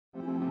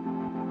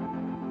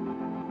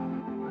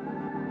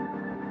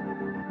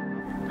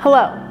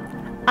Hello,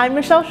 I'm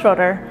Michelle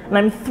Schroeder, and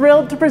I'm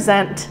thrilled to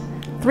present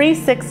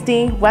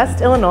 360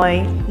 West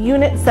Illinois,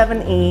 Unit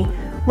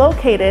 7E,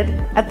 located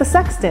at the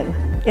Sexton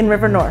in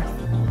River North.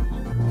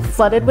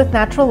 Flooded with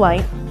natural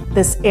light,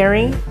 this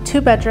airy,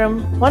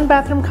 2-bedroom,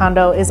 1-bathroom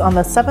condo is on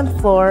the 7th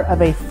floor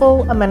of a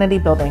full amenity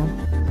building.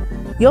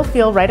 You'll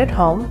feel right at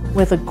home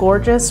with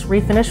gorgeous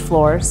refinished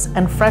floors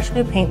and fresh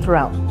new paint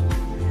throughout.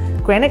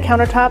 Granite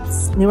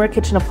countertops, newer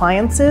kitchen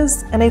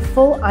appliances, and a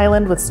full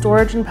island with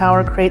storage and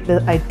power create the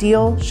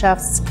ideal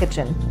chef's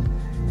kitchen.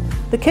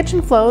 The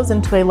kitchen flows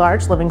into a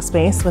large living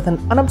space with an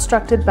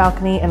unobstructed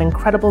balcony and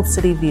incredible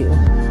city view.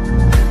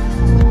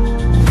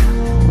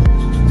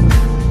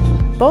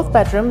 Both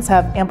bedrooms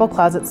have ample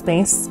closet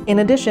space, in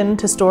addition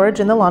to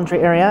storage in the laundry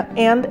area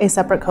and a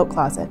separate coat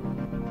closet.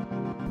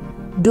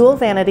 Dual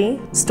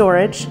vanity,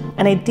 storage,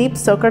 and a deep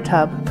soaker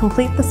tub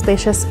complete the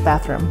spacious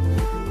bathroom.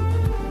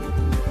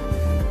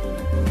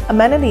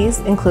 Amenities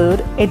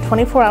include a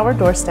 24-hour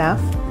door staff,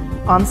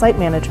 on-site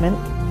management,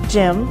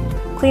 gym,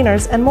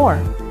 cleaners, and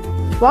more.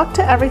 Walk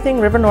to everything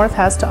River North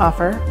has to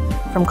offer,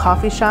 from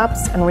coffee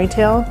shops and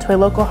retail to a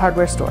local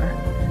hardware store.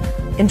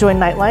 Enjoy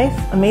nightlife,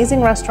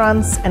 amazing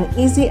restaurants, and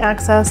easy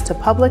access to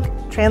public,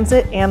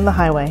 transit, and the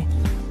highway.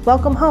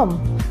 Welcome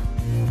home.